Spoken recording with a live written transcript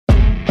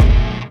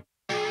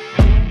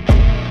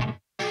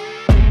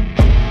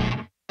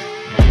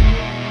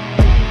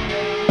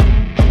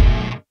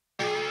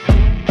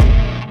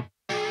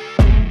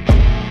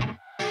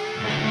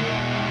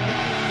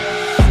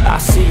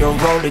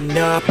Rolling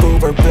up,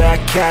 Uber black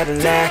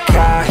Cadillac,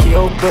 high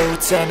heel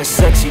boots and a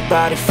sexy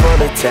body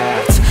full of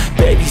tats.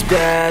 Baby's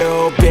bad,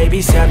 oh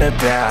baby's hella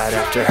bad.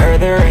 After her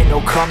there ain't no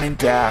coming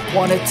back.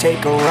 Wanna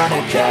take a run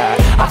at that.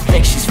 I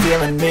think she's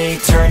feeling me,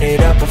 turn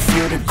it up a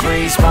few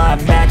degrees. My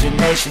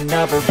imagination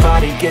of her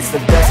body gets the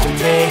best of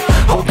me.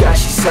 Oh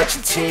gosh, she's such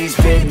a tease,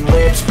 bitten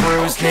lips,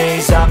 bruised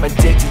knees. I'm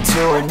addicted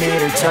to her,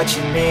 need her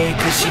touching me.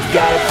 Cause she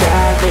got a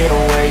bad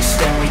little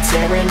waist, and we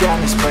tearing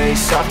down this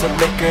place off the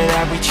liquor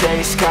that we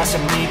chase.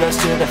 Casamigos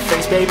to the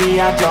face, baby,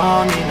 I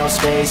don't need no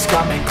space.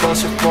 Coming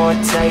closer for a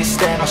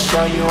taste, and I'll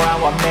show you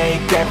how I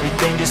make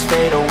everything just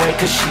fade away.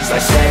 Cause she's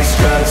like sex,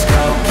 drugs,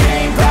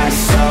 cocaine, body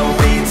so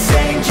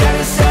insane.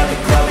 Jealous of the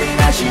clothing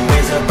that she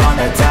wears up on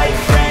that tight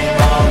frame.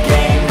 All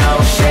game, no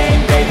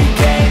shame, baby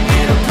came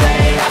here to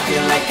play. I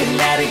feel like an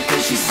addict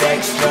cause she's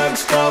sex,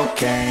 drugs,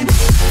 cocaine.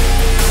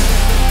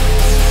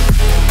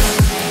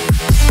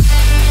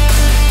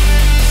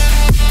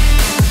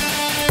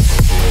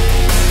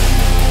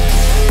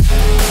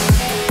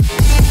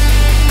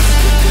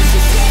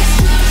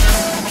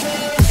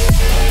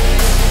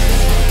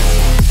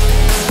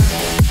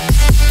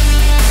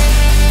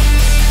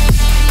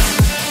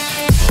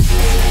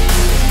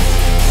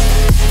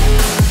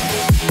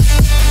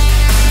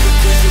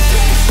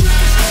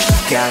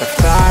 Got a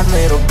fine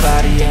little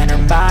body and her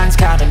mind's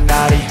kinda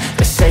naughty.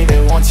 They say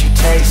that once you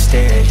taste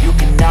it, you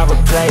cannot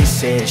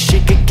replace it. She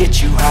could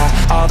get you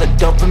high, all the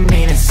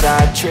dopamine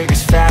inside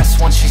triggers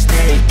fast once she's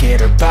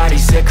naked. Her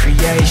body's a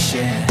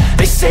creation.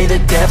 They say the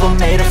devil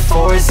made her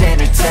for his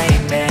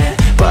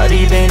entertainment, but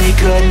even he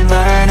couldn't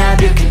learn how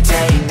to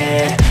contain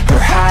it. Her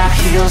high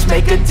heels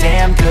make a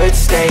damn good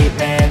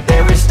statement.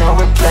 There is no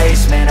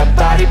replacement, a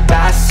body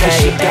by Satan.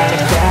 Cause she got a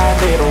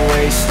bad little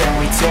waist, and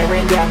we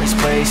tearing down this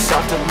place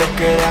off the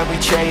liquor that we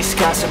chase.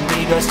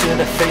 Casamigos to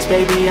the face,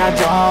 baby, I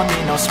don't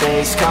need no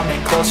space. Coming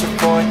closer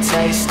for a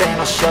taste,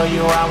 and I'll show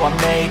you how I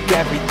make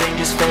everything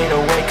just fade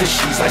away. Cause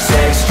she's like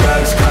sex,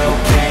 drugs,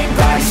 cocaine,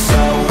 body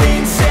so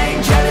insane.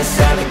 Jealous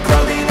of the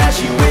clothing that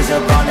she wears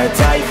up on her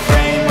tight frame.